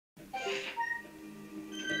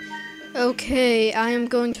Okay, I am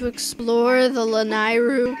going to explore the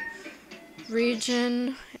Lanayru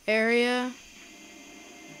region area.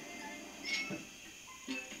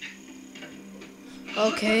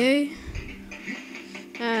 Okay.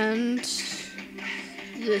 And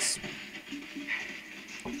this.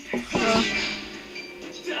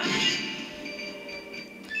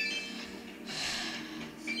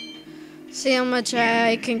 See how much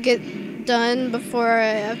I can get done before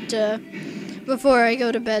I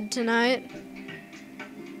go to bed tonight.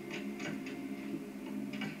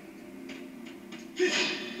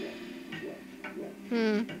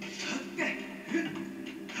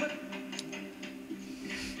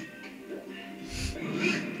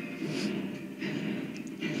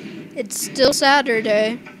 It's still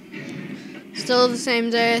Saturday. Still the same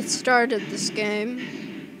day I started this game.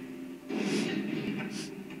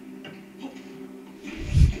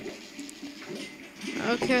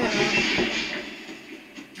 Okay.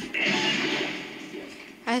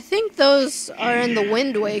 I think those are in the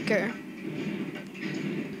Wind Waker.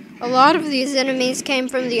 A lot of these enemies came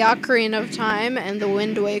from the Ocarina of Time and the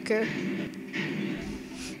Wind Waker.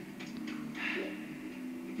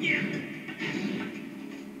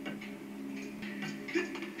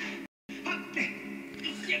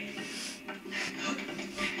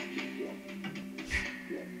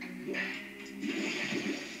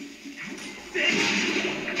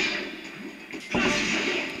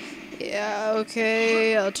 Yeah,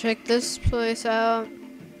 okay, I'll check this place out.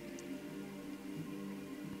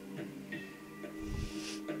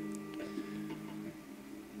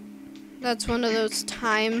 That's one of those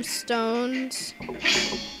time stones.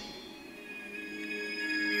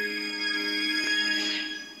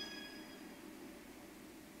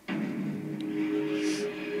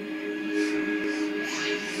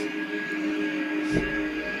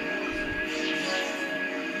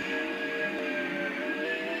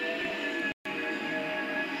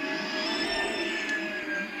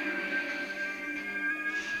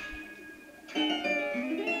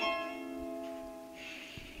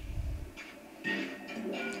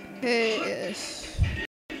 Okay,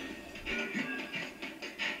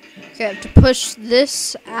 I have to push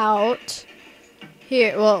this out.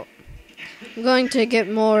 Here, well, I'm going to get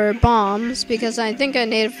more bombs because I think I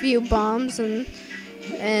need a few bombs in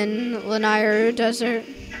Lanayru Desert.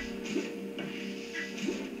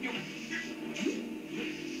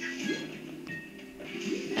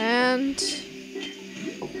 And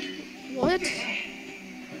what?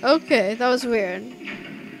 Okay, that was weird.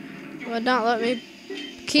 It would not let me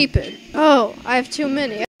keep it. Oh, I have too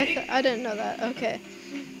many. I didn't know that. Okay.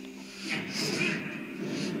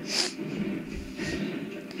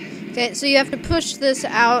 Okay, so you have to push this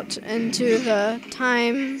out into the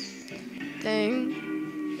time thing.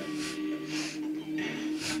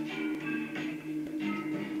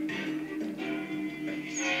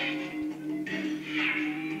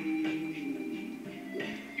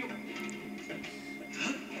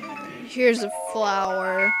 Here's a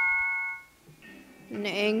flower. An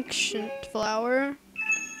ancient flower.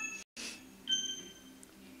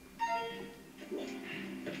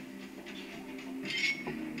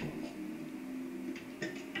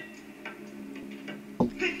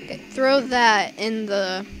 Okay, throw that in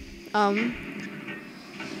the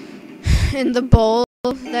bowl.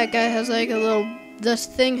 That guy has like a little. This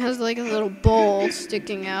thing has like a little bowl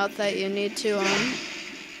sticking out that you need to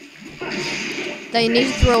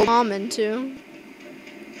throw a bomb into.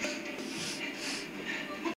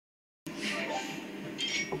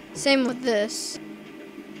 Same with this.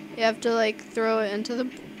 You have to like throw it into the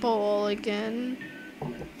bowl again.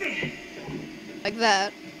 Like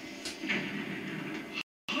that.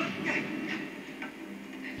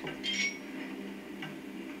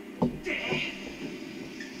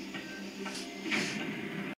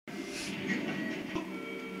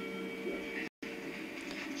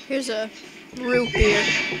 Here's a root beer.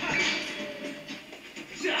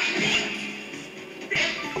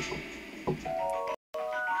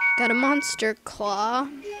 Got a monster claw.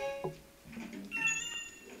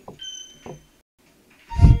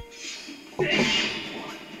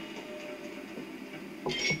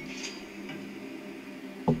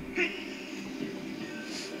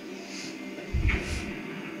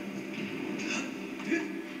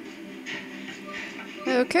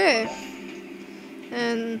 Okay.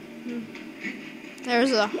 And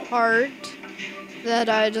there's a heart that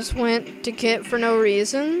I just went to get for no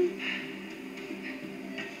reason.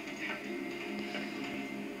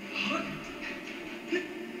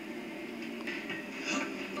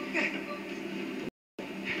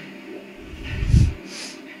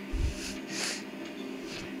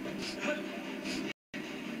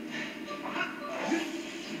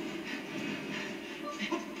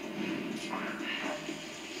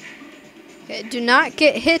 Okay, do not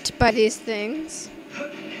get hit by these things.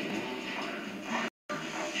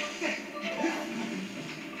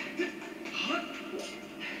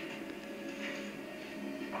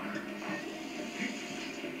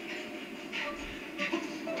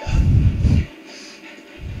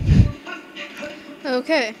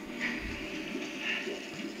 Okay.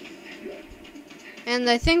 And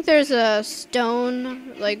I think there's a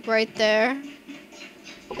stone, like, right there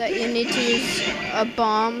that you need to use a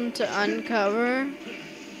bomb to uncover.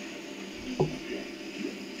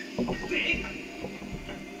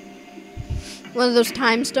 One of those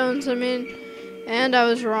time stones, I mean. And I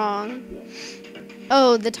was wrong.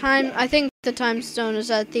 Oh, I think the time stone is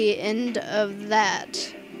at the end of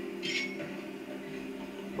that.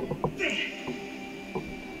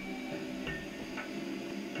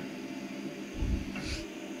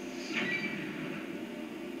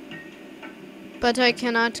 But I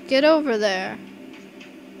cannot get over there.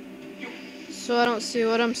 So I don't see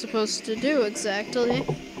what I'm supposed to do exactly.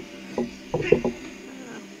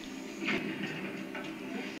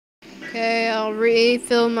 Okay, I'll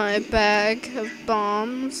refill my bag of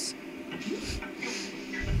bombs.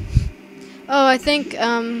 Oh, I think,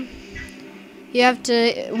 you have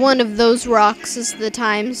to, one of those rocks is the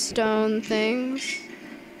time stone things.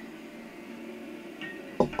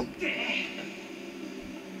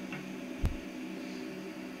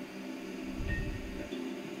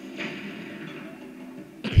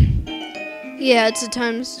 Yeah, it's a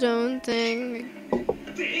time stone thing.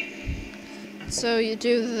 So you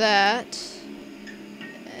do that.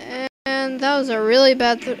 And that was a really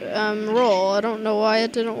bad roll. I don't know why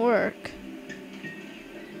it didn't work.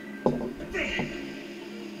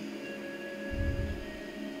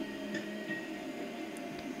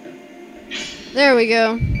 There we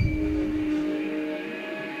go.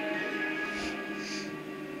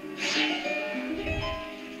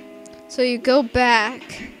 So you go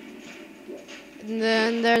back. And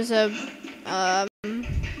then there's a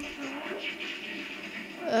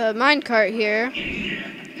minecart here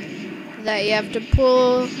that you have to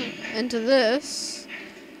pull into this,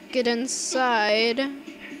 get inside,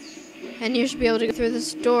 and you should be able to get through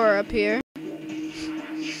this door up here.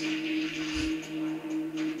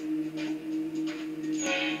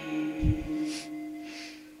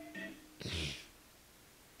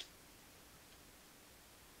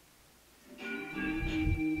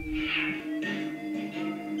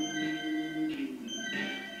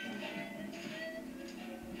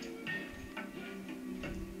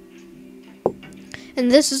 And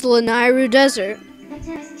this is Lanayru Desert.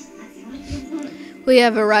 We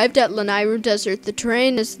have arrived at Lanayru Desert. The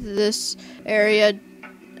terrain in this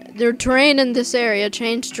area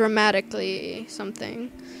changed dramatically.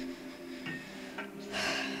 Something.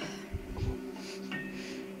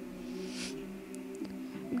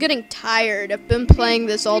 I'm getting tired. I've been playing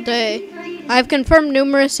this all day. I've confirmed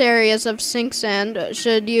numerous areas of sink sand.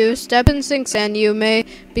 Should you step in sink sand, you may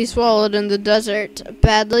be swallowed in the desert.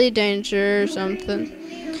 Badly danger or something.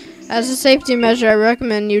 As a safety measure, I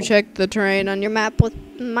recommend you check the terrain on your map with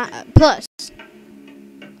plus.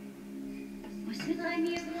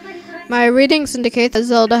 My readings indicate that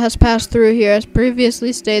Zelda has passed through here. As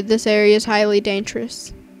previously stated, this area is highly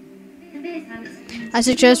dangerous. I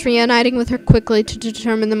suggest reuniting with her quickly to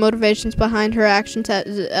determine the motivations behind her actions at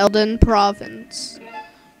Zelda Province.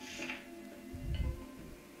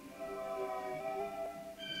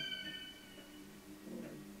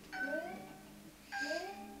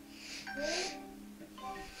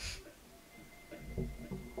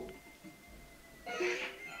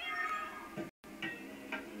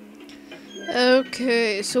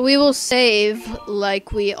 Okay, so we will save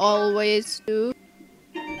like we always do.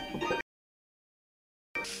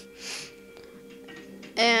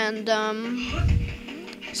 And,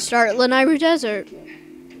 start Lanayru Desert.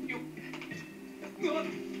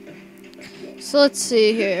 So let's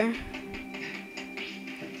see here.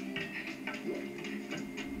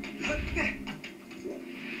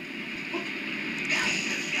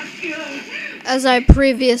 As I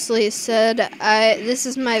previously said, this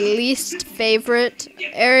is my least favorite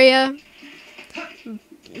area.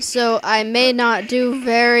 So I may not do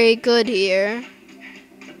very good here.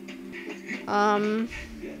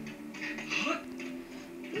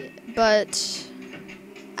 But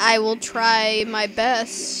I will try my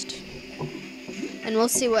best, and we'll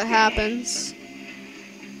see what happens.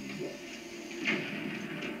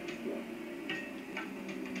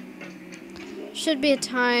 Should be a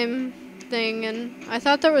time thing, and I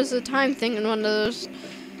thought there was a time thing in one of those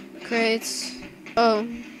crates. Oh,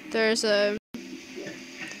 there's a,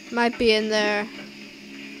 might be in there.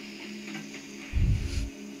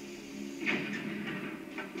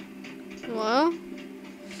 Well,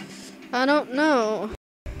 I don't know.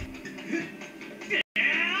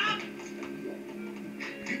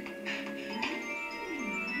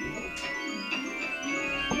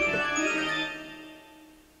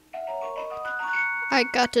 I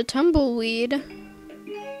got a tumbleweed.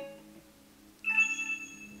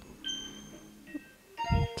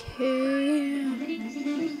 Okay.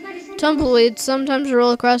 Tumbleweeds sometimes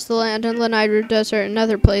roll across the land in Lanayru Desert and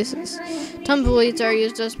other places. Tumbleweeds are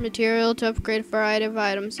used as material to upgrade a variety of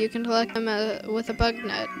items. You can collect them with a bug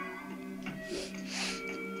net.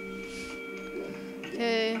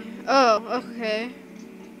 Okay. Oh, okay.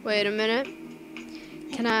 Wait a minute.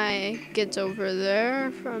 Can I get over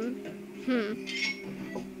there from...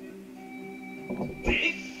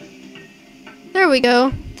 There we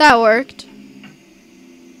go. That worked.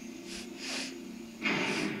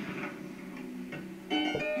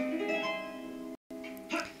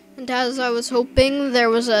 And as I was hoping,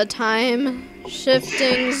 there was a time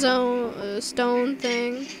shifting stone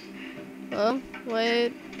thing. Oh,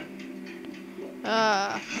 wait.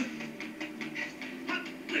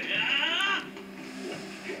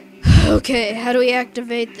 Okay, how do we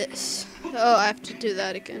activate this? Oh, I have to do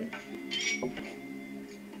that again.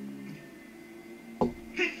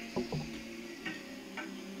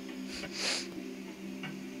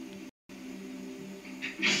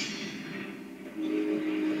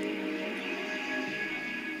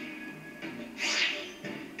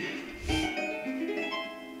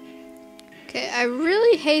 Okay, I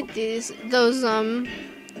really hate those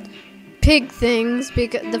pig things,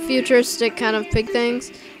 because the futuristic kind of pig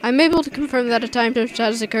things. I'm able to confirm that a time shift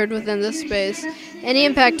has occurred within this space. Any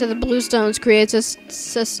impact to the blue stones creates a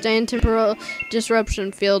sustained temporal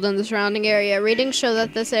disruption field in the surrounding area. Readings show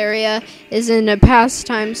that this area is in a past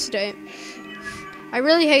time state. I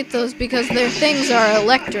really hate those because their things are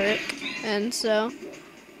electric, and so,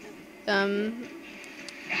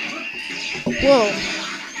 whoa.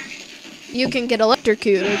 You can get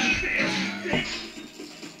electrocuted.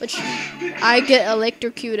 Which I get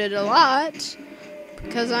electrocuted a lot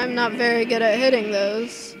because I'm not very good at hitting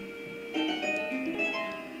those.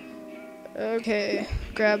 Okay,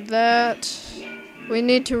 grab that. I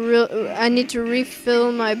need to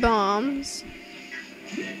refill my bombs.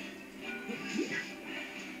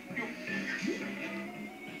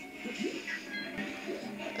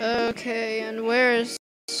 Okay, and where's...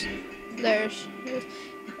 There's...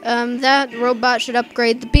 that robot should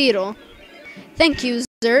upgrade the beetle. Thank you,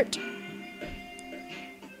 Zert.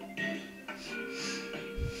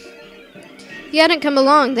 If you hadn't come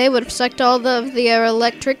along, they would have sucked all of the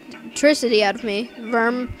electricity out of me.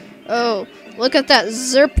 Verm. Oh, look at that,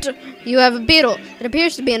 Zerpt. You have a beetle. It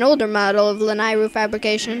appears to be an older model of Lanayru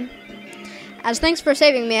fabrication. As thanks for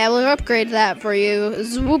saving me, I will upgrade that for you.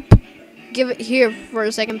 Swoop. Give it here for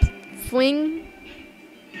a second. Fwing.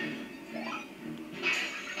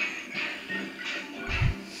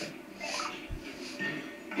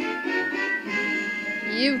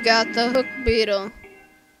 You've got the hook beetle.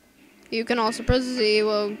 You can also press Z,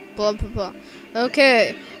 well, blah, blah, blah.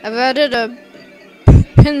 Okay, I've added a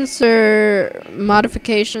pincer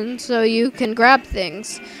modification so you can grab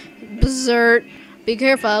things. Zert. Be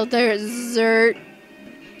careful out there, Zert.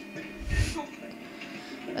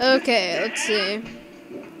 Okay, let's see.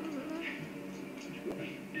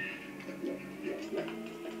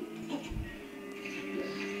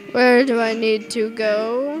 Where do I need to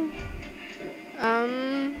go?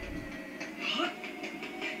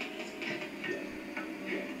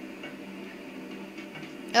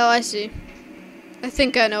 Oh, I see. I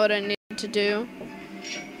think I know what I need to do.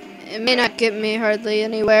 It may not get me hardly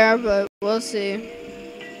anywhere, but we'll see.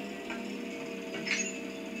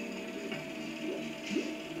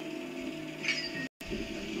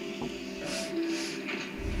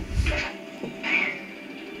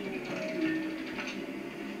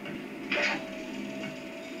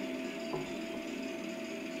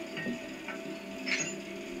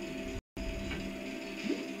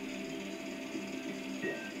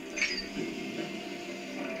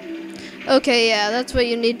 Okay, yeah, that's what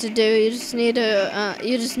you need to do. You just need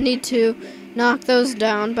to knock those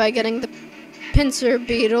down by getting the pincer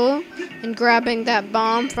beetle and grabbing that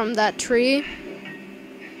bomb from that tree.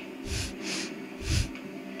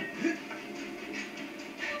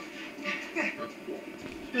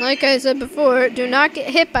 Like I said before, do not get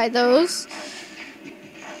hit by those.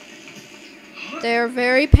 They're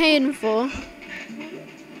very painful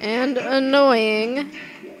and annoying.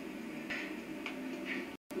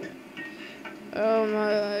 Oh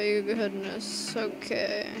my goodness,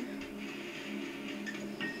 okay.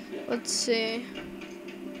 Let's see.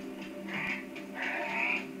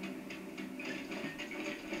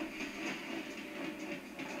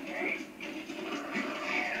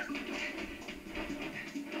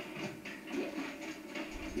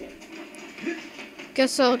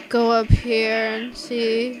 guess I'll go up here and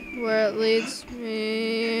see where it leads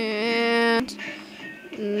me, and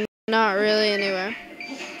not really anywhere.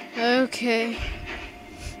 Okay.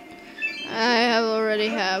 I already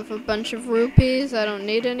have a bunch of rupees. I don't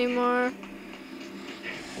need any more.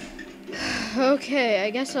 Okay, I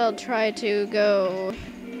guess I'll try to go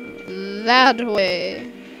that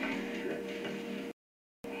way.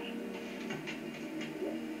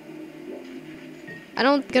 I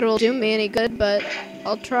don't think it'll do me any good, but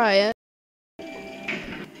I'll try it.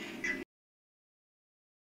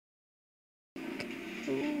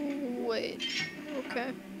 Wait.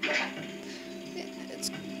 Okay. It's...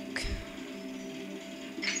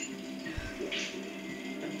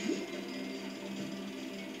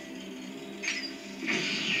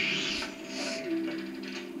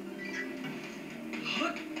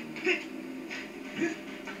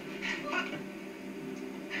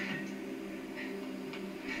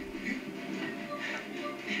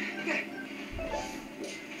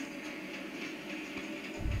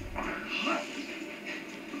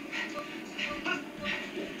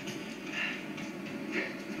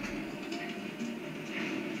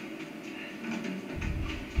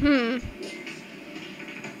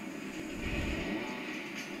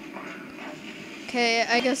 Okay,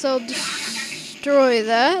 I guess I'll destroy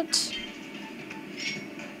that.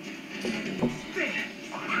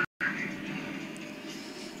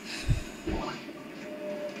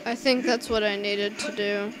 I think that's what I needed to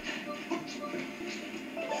do.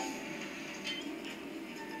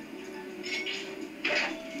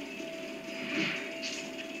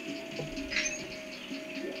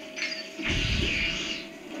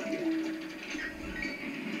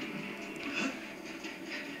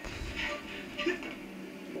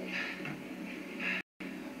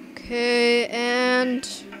 Okay, and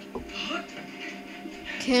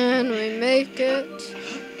can we make it?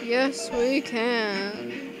 Yes, we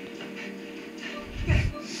can.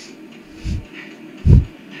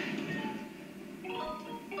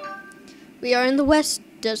 We are in the West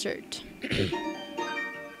Desert.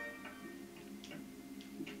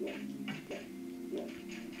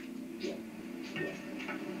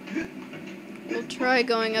 We'll try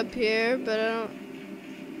going up here, but I don't...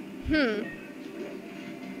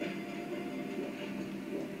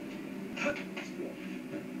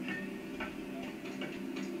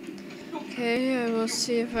 Okay, I will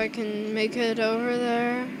see if I can make it over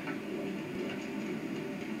there.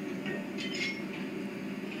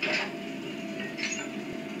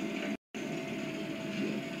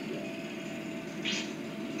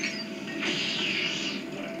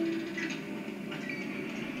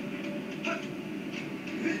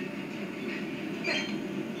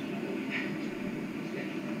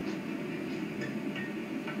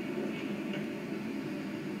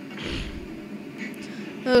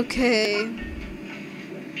 Okay.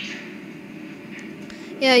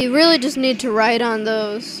 Yeah, you really just need to ride on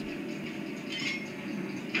those.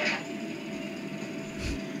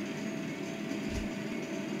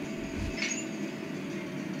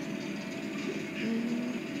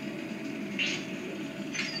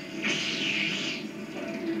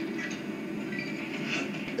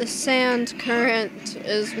 The sand current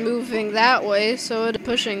is moving that way, so it's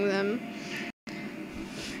pushing them.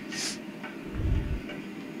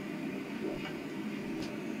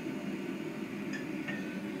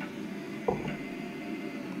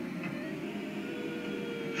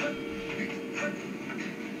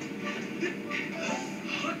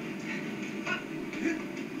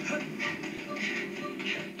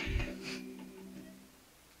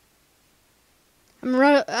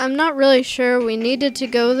 I'm not really sure we needed to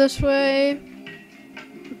go this way,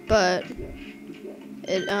 but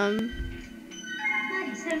it,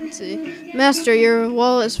 let's see. Master, your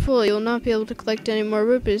wallet is full. You will not be able to collect any more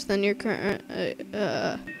rupees than your current,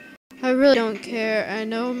 I really don't care. I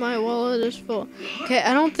know my wallet is full. Okay,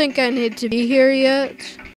 I don't think I need to be here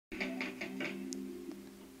yet.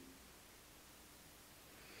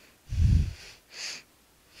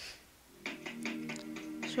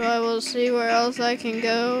 So I will see where else I can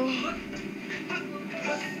go.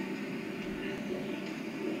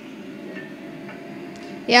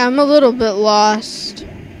 Yeah, I'm a little bit lost.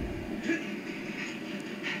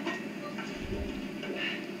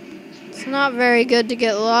 It's not very good to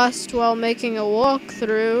get lost while making a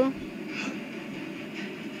walkthrough.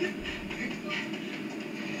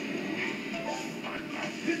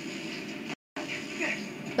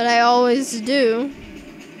 But I always do.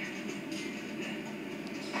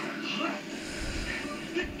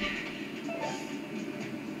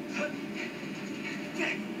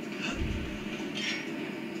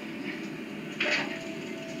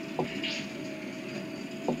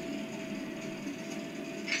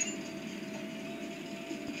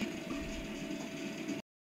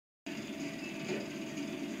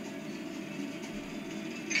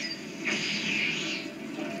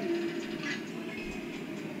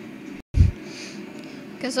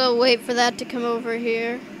 Guess I'll wait for that to come over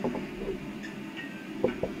here.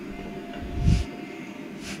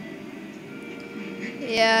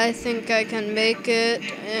 Yeah, I think I can make it,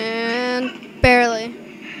 and barely.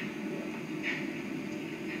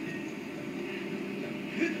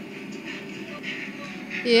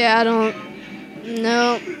 Yeah, I don't...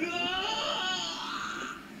 No.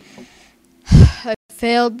 I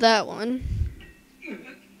failed that one.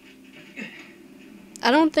 I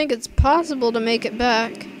don't think it's possible to make it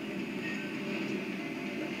back.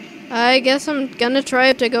 I guess I'm gonna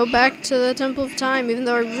try to go back to the Temple of Time, even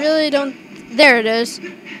though I really don't... There it is.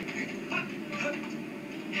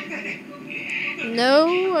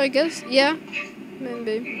 No, I guess... Yeah.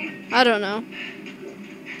 Maybe. I don't know.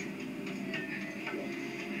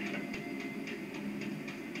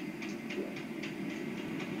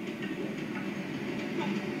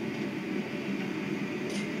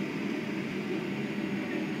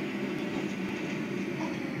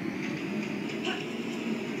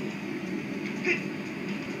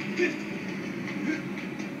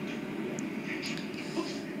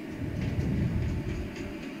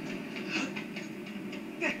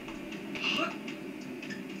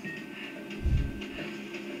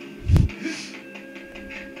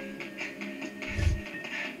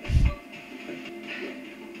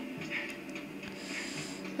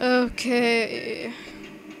 Okay.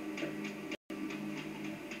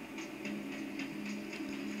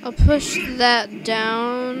 I'll push that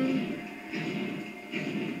down.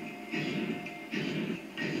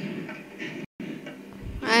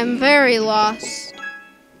 I'm very lost.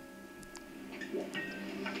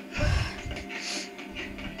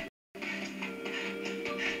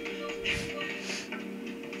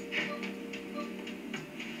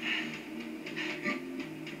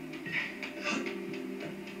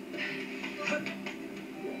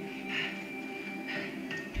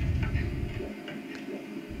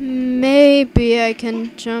 Maybe I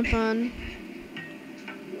can jump on.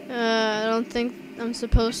 I don't think I'm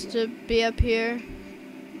supposed to be up here.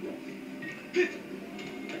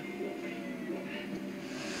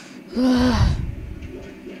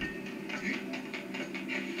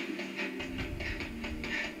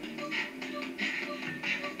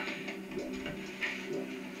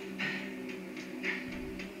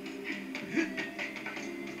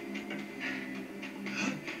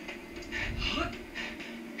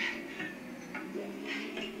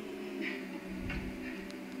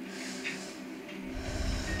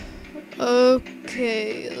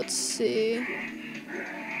 Okay, let's see.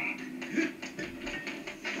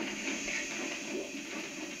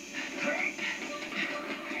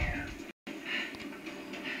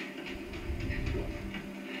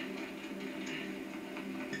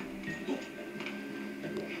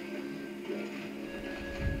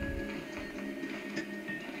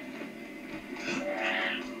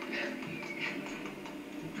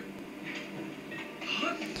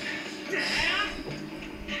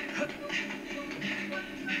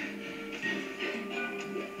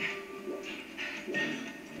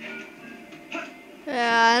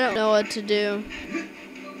 Yeah, I don't know what to do.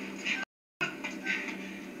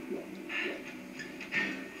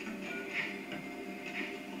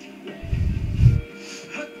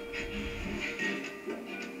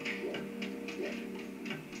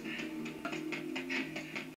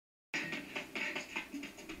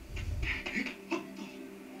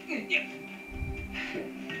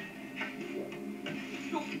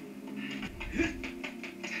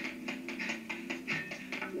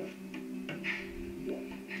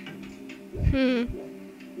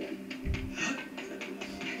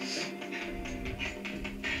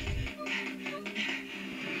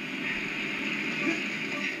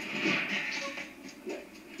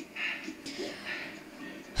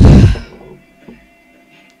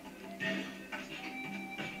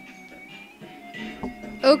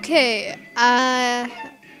 Okay,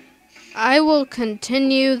 I will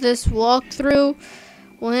continue this walkthrough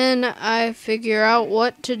when I figure out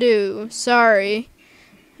what to do. Sorry.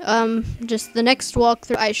 Just the next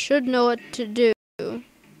walkthrough, I should know what to do.